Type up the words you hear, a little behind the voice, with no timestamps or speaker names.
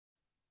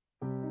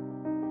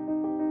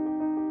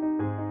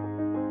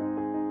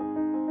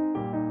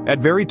At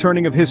very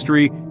turning of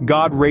history,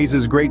 God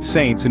raises great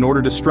saints in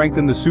order to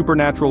strengthen the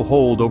supernatural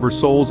hold over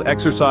souls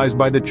exercised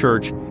by the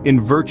Church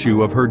in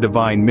virtue of her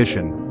divine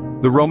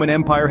mission. The Roman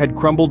Empire had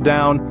crumbled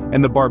down,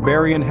 and the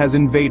barbarian has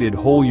invaded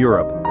whole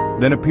Europe.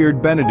 Then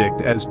appeared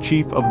Benedict as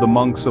chief of the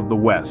monks of the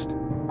West.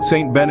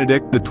 Saint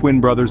Benedict, the twin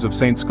brothers of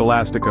Saint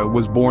Scholastica,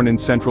 was born in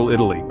central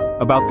Italy,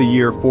 about the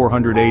year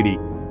 480,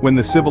 when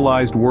the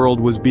civilized world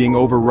was being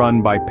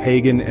overrun by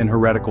pagan and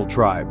heretical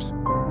tribes.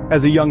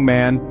 As a young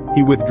man,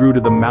 he withdrew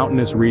to the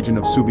mountainous region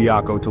of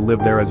Subiaco to live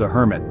there as a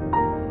hermit.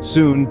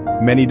 Soon,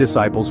 many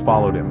disciples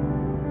followed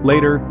him.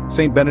 Later,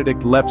 Saint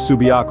Benedict left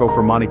Subiaco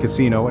for Monte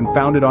Cassino and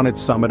founded on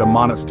its summit a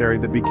monastery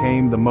that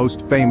became the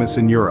most famous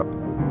in Europe.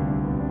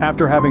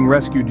 After having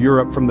rescued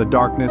Europe from the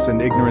darkness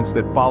and ignorance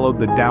that followed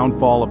the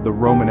downfall of the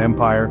Roman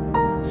Empire,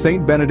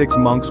 Saint Benedict's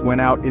monks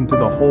went out into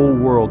the whole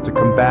world to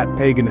combat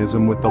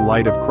paganism with the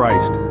light of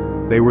Christ.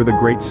 They were the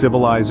great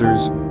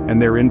civilizers,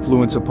 and their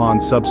influence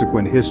upon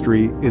subsequent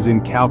history is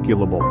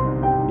incalculable.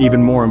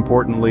 Even more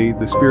importantly,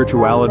 the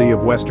spirituality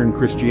of Western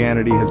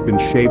Christianity has been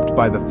shaped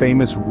by the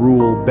famous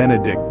rule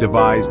Benedict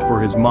devised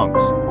for his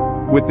monks.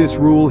 With this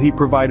rule, he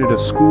provided a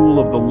school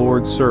of the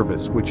Lord's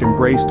service which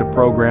embraced a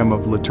program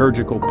of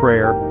liturgical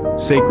prayer,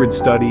 sacred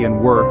study and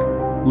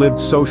work, lived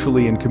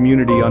socially in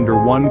community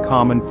under one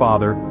common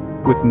Father,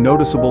 with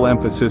noticeable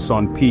emphasis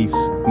on peace,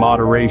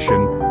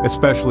 moderation,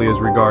 especially as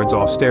regards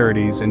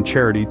austerities and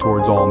charity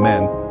towards all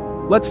men.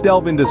 Let's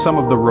delve into some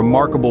of the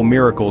remarkable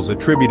miracles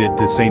attributed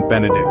to Saint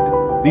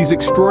Benedict. These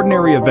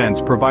extraordinary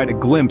events provide a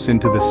glimpse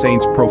into the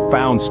saint's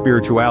profound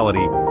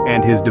spirituality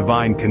and his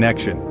divine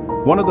connection.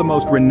 One of the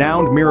most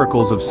renowned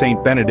miracles of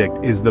Saint Benedict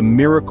is the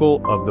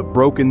miracle of the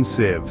broken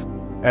sieve.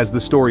 As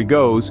the story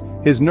goes,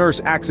 his nurse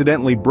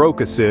accidentally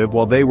broke a sieve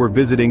while they were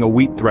visiting a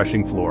wheat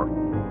threshing floor.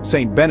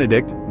 Saint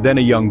Benedict, then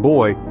a young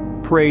boy,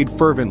 prayed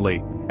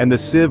fervently, and the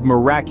sieve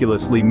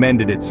miraculously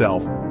mended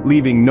itself,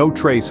 leaving no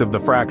trace of the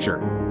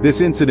fracture. This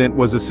incident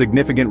was a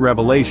significant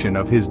revelation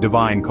of his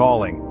divine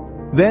calling.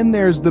 Then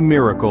there's the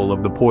miracle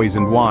of the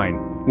poisoned wine.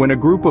 When a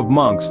group of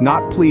monks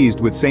not pleased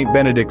with Saint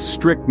Benedict's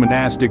strict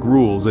monastic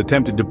rules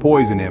attempted to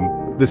poison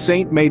him, the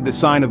saint made the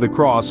sign of the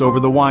cross over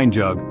the wine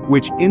jug,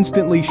 which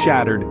instantly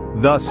shattered,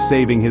 thus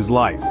saving his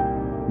life.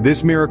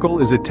 This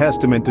miracle is a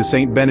testament to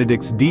Saint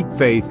Benedict's deep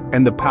faith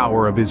and the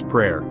power of his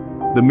prayer.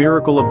 The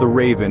miracle of the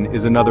raven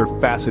is another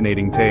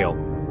fascinating tale.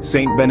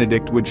 Saint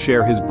Benedict would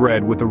share his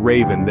bread with a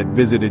raven that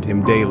visited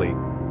him daily.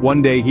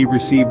 One day he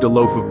received a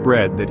loaf of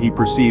bread that he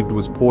perceived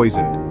was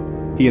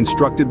poisoned. He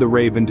instructed the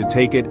raven to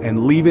take it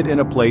and leave it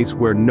in a place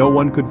where no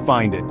one could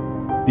find it.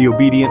 The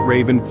obedient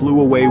raven flew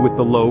away with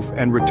the loaf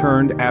and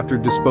returned after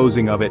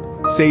disposing of it,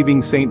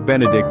 saving Saint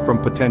Benedict from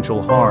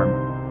potential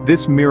harm.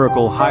 This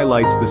miracle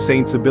highlights the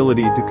saint's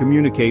ability to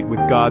communicate with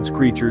God's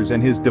creatures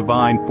and his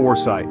divine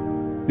foresight.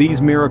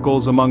 These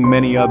miracles, among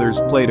many others,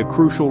 played a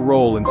crucial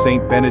role in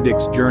Saint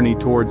Benedict's journey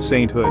towards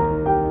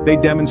sainthood. They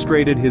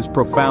demonstrated his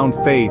profound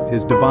faith,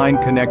 his divine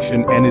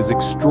connection, and his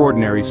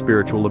extraordinary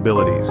spiritual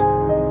abilities.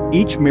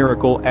 Each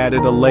miracle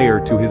added a layer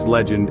to his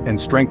legend and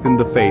strengthened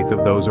the faith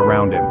of those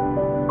around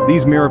him.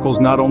 These miracles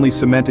not only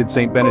cemented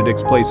Saint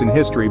Benedict's place in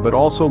history but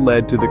also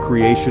led to the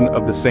creation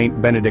of the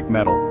Saint Benedict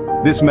Medal.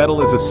 This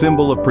medal is a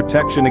symbol of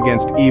protection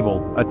against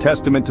evil, a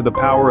testament to the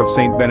power of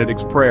Saint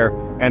Benedict's prayer,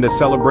 and a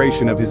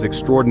celebration of his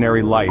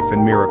extraordinary life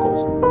and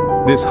miracles.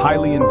 This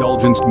highly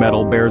indulgenced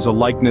medal bears a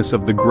likeness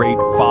of the great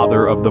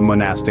father of the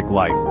monastic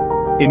life.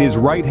 In his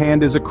right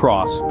hand is a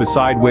cross,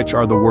 beside which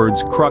are the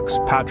words Crux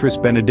Patris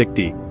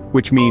Benedicti,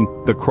 which mean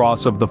the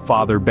cross of the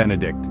Father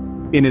Benedict.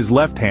 In his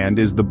left hand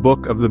is the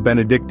book of the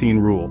Benedictine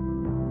rule.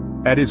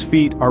 At his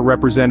feet are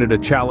represented a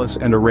chalice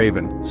and a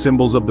raven,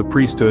 symbols of the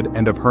priesthood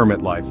and of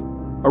hermit life.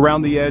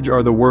 Around the edge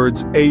are the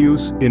words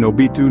Eius in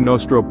obitu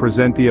nostro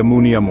praesentia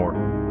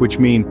muniamur, which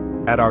mean,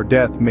 at our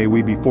death may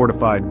we be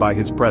fortified by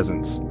his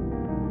presence.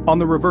 On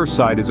the reverse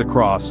side is a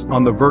cross,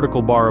 on the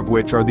vertical bar of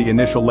which are the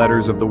initial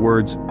letters of the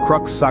words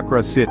Crux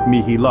sacra sit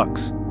mihi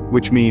lux,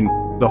 which mean,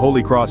 the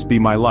Holy Cross be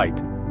my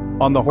light.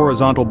 On the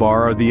horizontal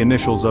bar are the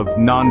initials of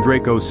Non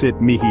Draco sit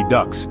mihi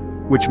dux,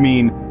 which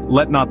mean,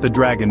 let not the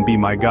dragon be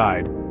my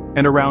guide,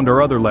 and around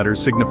are other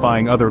letters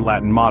signifying other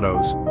Latin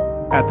mottos.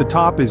 At the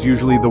top is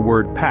usually the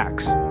word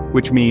Pax,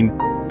 which mean,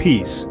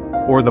 peace,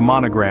 or the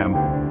monogram,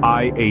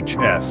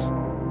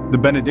 IHS. The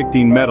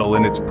Benedictine Medal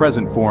in its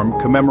present form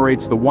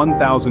commemorates the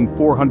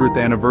 1400th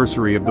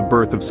anniversary of the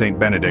birth of Saint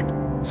Benedict,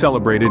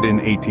 celebrated in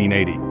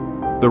 1880.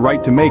 The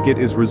right to make it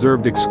is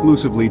reserved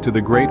exclusively to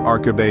the great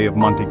Archibay of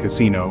Monte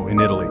Cassino in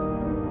Italy.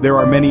 There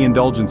are many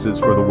indulgences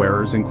for the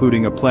wearers,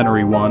 including a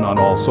plenary one on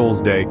All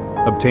Souls' Day,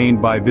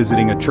 obtained by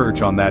visiting a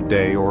church on that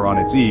day or on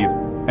its eve,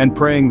 and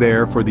praying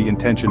there for the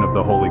intention of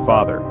the Holy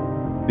Father.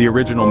 The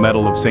original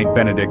medal of Saint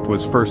Benedict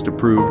was first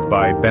approved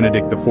by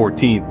Benedict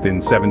XIV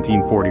in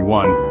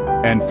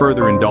 1741, and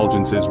further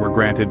indulgences were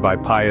granted by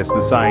Pius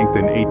IX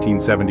in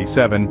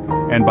 1877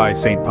 and by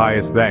St.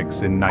 Pius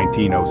X in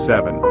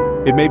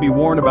 1907. It may be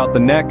worn about the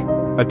neck,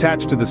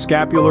 attached to the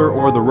scapular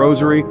or the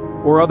rosary,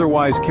 or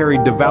otherwise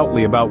carried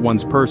devoutly about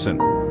one's person.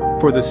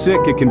 For the sick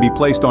it can be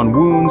placed on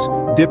wounds,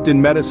 dipped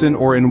in medicine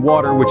or in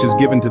water which is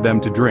given to them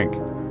to drink.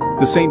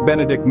 The St.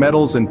 Benedict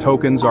medals and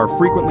tokens are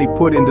frequently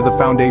put into the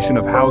foundation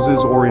of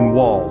houses or in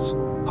walls,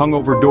 hung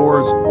over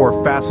doors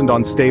or fastened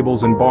on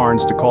stables and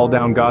barns to call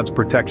down God's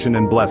protection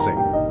and blessing.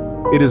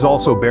 It is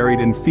also buried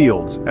in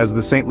fields, as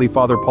the saintly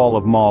Father Paul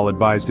of Mal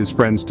advised his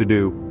friends to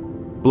do.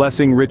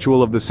 Blessing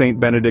ritual of the St.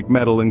 Benedict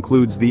medal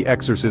includes the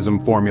exorcism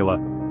formula.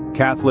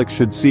 Catholics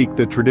should seek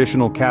the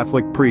traditional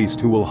Catholic priest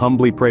who will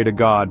humbly pray to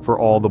God for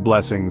all the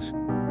blessings.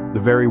 The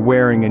very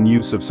wearing and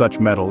use of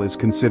such medal is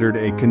considered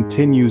a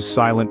continuous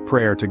silent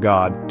prayer to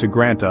God to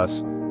grant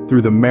us,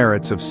 through the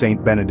merits of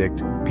Saint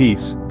Benedict,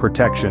 peace,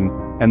 protection,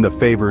 and the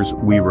favors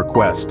we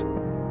request.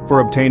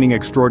 For obtaining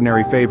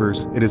extraordinary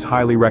favors, it is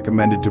highly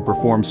recommended to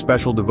perform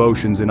special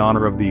devotions in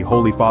honor of the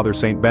Holy Father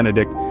Saint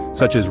Benedict,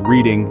 such as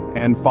reading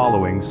and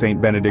following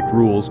Saint Benedict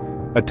rules,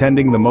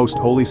 attending the Most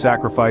Holy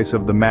Sacrifice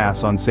of the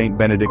Mass on Saint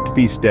Benedict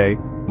Feast Day,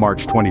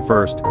 March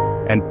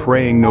 21st, and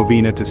praying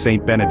novena to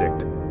Saint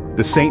Benedict.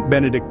 The Saint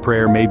Benedict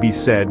Prayer may be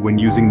said when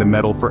using the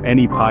medal for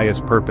any pious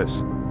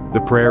purpose.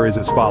 The prayer is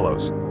as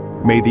follows: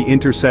 May the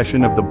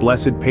intercession of the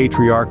Blessed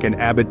Patriarch and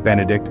Abbot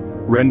Benedict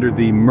render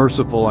thee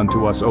merciful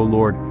unto us, O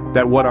Lord,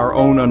 that what our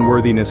own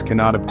unworthiness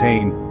cannot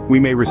obtain, we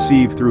may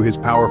receive through his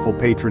powerful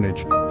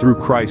patronage, through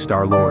Christ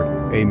our Lord.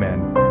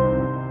 Amen.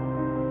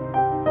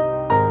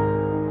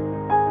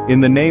 In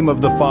the name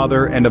of the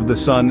Father, and of the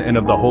Son, and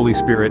of the Holy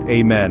Spirit.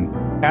 Amen.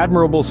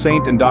 Admirable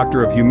Saint and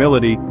Doctor of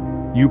Humility,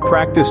 you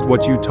practiced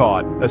what you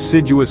taught,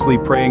 assiduously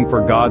praying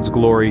for God's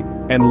glory,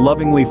 and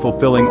lovingly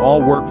fulfilling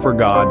all work for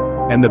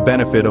God, and the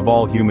benefit of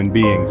all human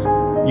beings.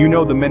 You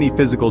know the many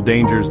physical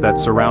dangers that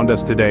surround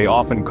us today,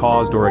 often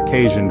caused or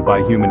occasioned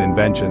by human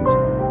inventions.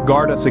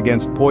 Guard us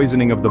against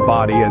poisoning of the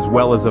body as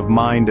well as of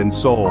mind and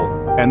soul,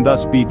 and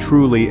thus be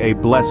truly a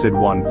blessed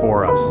one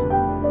for us.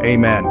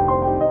 Amen.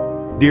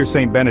 Dear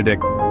Saint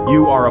Benedict,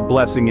 you are a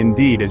blessing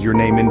indeed, as your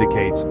name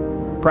indicates.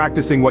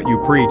 Practicing what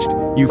you preached,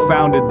 you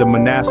founded the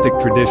monastic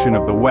tradition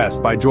of the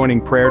West by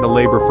joining prayer to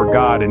labor for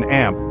God and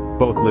AMP,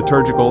 both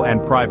liturgical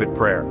and private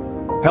prayer.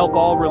 Help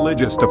all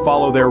religious to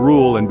follow their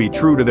rule and be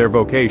true to their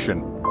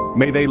vocation.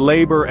 May they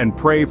labor and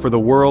pray for the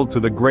world to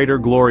the greater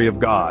glory of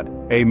God.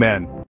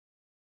 Amen.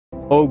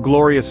 O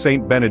glorious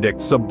Saint Benedict,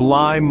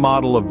 sublime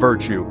model of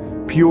virtue,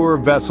 pure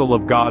vessel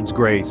of God's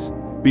grace,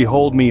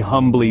 behold me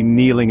humbly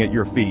kneeling at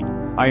your feet.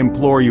 I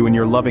implore you in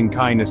your loving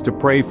kindness to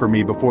pray for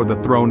me before the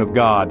throne of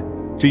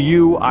God. To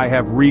you I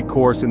have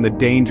recourse in the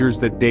dangers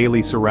that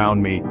daily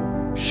surround me.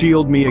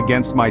 Shield me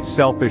against my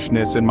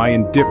selfishness and my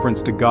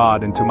indifference to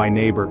God and to my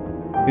neighbor.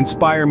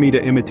 Inspire me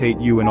to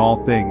imitate you in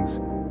all things.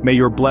 May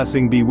your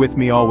blessing be with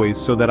me always,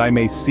 so that I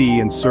may see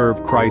and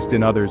serve Christ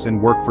in others and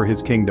work for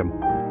his kingdom.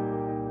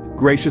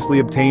 Graciously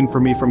obtain for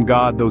me from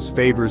God those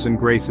favors and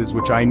graces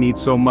which I need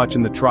so much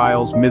in the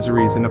trials,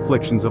 miseries, and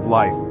afflictions of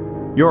life.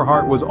 Your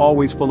heart was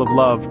always full of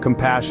love,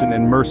 compassion,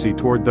 and mercy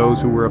toward those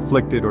who were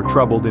afflicted or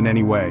troubled in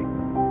any way.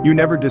 You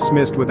never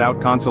dismissed without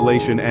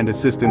consolation and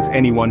assistance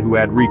anyone who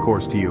had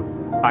recourse to you.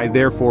 I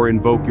therefore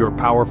invoke your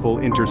powerful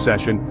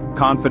intercession,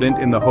 confident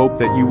in the hope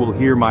that you will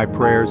hear my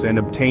prayers and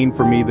obtain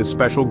for me the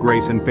special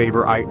grace and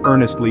favor I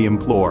earnestly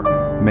implore.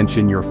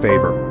 Mention your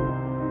favor.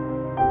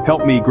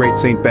 Help me, great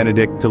Saint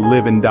Benedict, to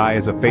live and die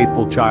as a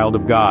faithful child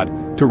of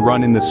God, to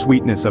run in the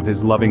sweetness of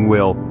his loving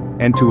will,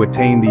 and to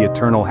attain the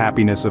eternal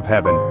happiness of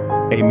heaven.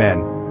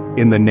 Amen.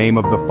 In the name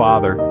of the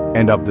Father,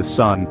 and of the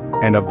Son,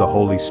 and of the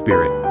Holy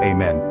Spirit.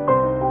 Amen.